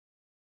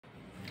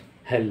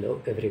Hello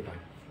everyone,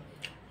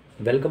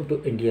 welcome to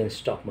Indian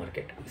stock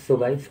market. So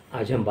guys,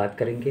 आज हम बात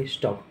करेंगे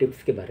स्टॉक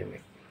टिप्स के बारे में।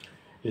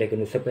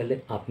 लेकिन उससे पहले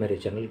आप मेरे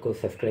चैनल को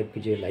सब्सक्राइब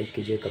कीजिए, लाइक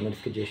कीजिए,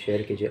 कमेंट्स कीजिए,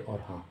 शेयर कीजिए और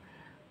हाँ,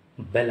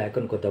 बेल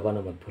आइकन को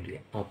दबाना मत भूलिए।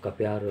 आपका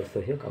प्यार और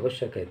सहयोग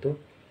आवश्यक है, तो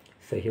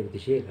सहयोग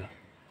दीजिएगा।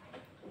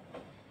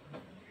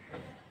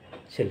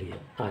 चलिए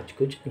आज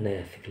कुछ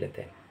नया सीख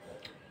लेते हैं।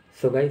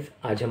 सो गाइस,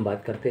 आज हम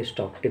बात करते हैं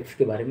स्टॉक टिप्स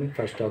के बारे में।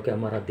 फर्स्ट स्टॉक है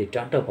हमारा the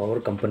Tata power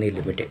company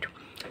limited.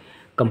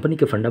 Company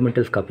के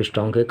फंडामेंटल्स काफ़ी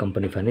स्ट्रॉन्ग है,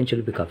 कंपनी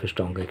फाइनेंशियल भी काफ़ी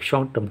स्ट्रॉन्ग है। एक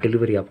शॉर्ट टर्म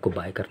डिलीवरी आपको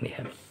बाय करनी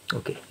है।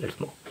 Okay,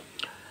 let's move.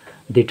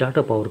 The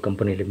Tata power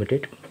company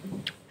limited,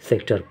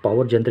 sector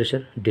power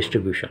generation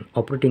distribution,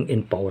 operating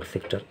in power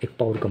sector. एक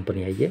पावर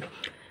कंपनी है ये।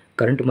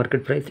 Current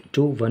market price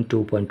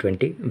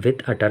 212.20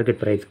 with a target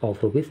price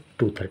of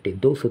 ₹230।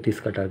 230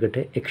 का टारगेट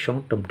है। एक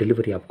शॉर्ट टर्म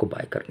डिलीवरी आपको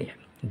बाय करनी है।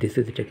 This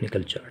is the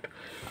technical chart.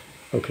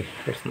 Okay,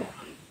 let's move.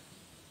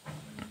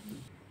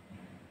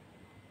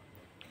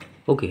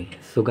 Okay,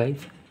 so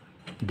guys,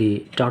 the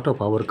Tata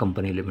Power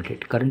Company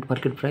Limited, current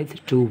market price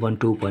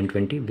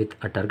 212.20 with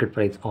a target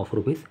price of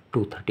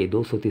 ₹230।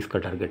 230 का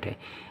target है।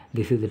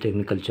 This is the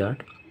technical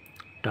chart.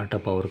 Tata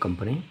power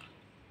company,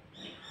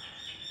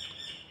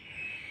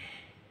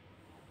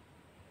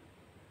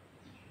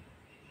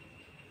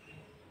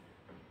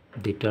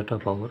 the Tata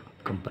power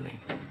company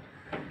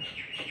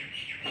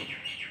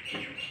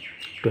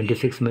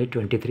 26 May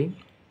 23,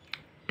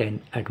 10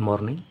 at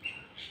morning,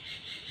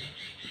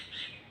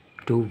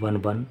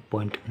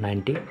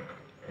 211.90।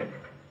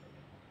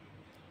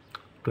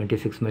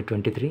 26 May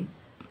 23,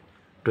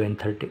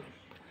 10:30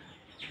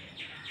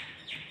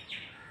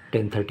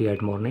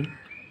 at morning,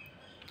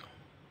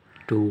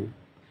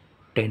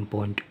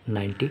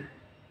 210.90।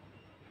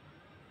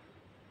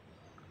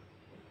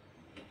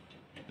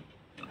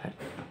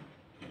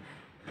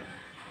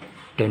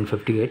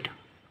 10:58,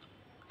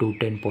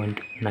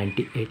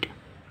 210.98।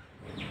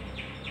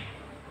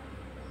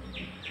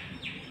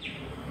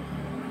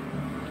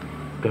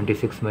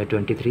 26 May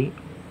 23,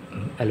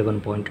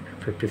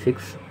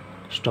 11.56।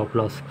 Stop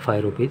loss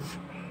 ₹5,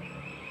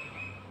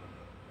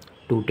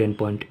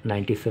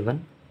 210.97।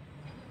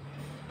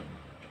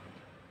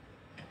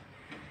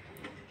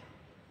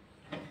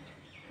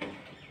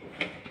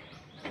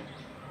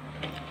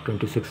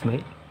 26 May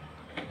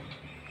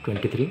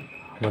 23,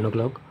 1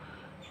 o'clock,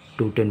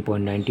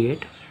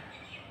 210.98।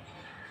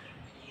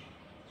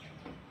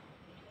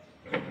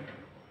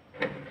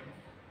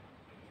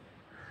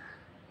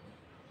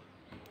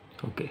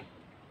 Okay,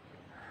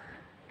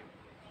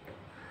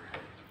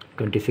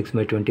 26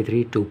 May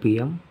 23, 2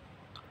 PM,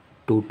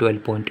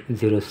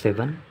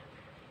 212.07।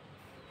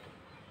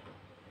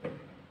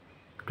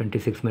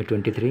 26 May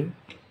 23,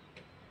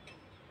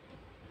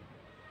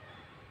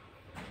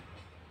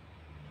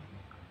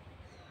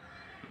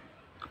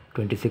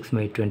 26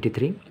 May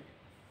 23,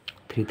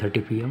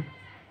 3:30 PM,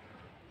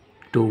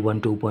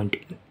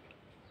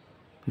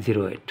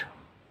 212.08।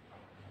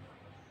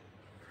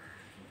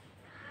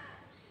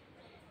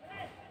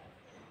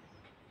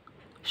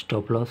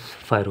 Stop loss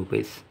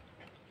 ₹5।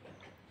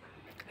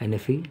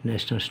 NSE,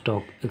 national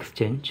stock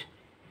exchange.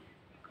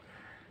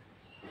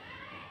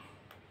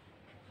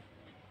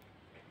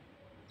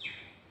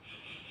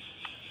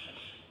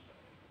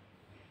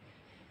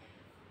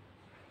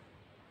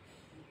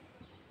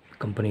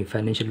 Company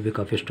financial भी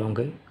काफ़ी strong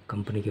है,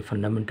 company के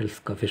fundamentals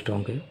काफ़ी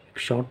strong है। एक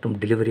short term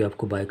delivery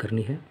आपको bye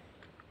करनी है।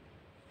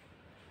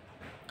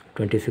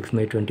 26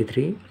 May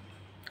 23,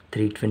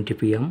 3:20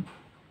 PM,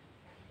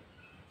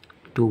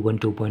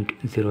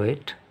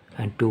 212.08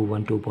 and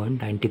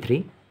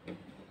 212.93।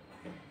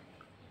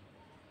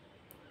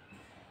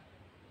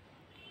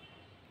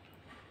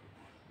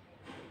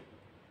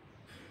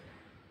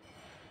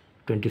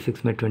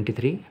 26 May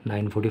 23,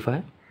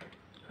 9:45,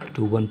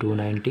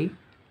 212.90।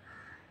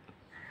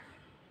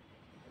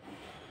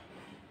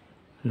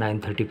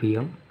 9:30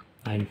 PM,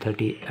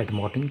 9:30 at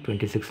morning,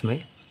 26 May,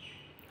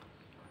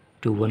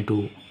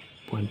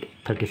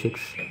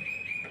 212.36।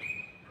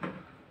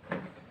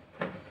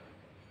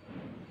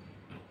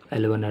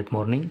 11 at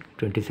morning,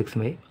 26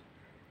 May,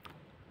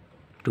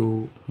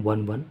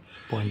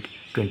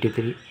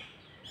 211.23।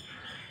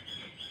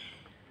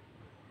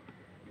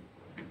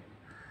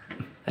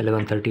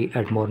 11:30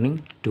 at morning,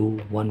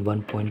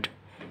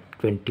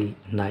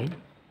 211.29।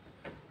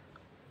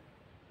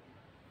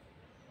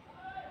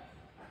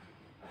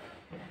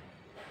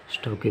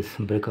 Stock is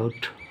breakout.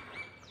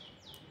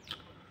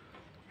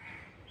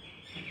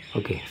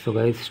 Okay, so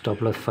guys, stop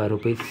loss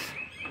 ₹5,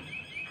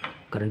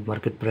 current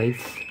market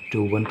price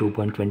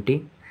 212.20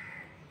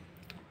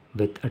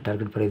 with a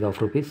target price of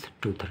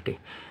 ₹230।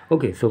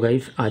 Okay, so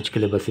guys, आज के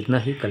लिए बस इतना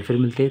ही। कल फिर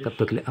मिलते हैं, तब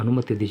तक के लिए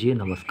अनुमति दीजिए।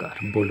 नमस्कार।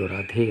 बोलो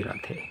राधे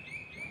राधे।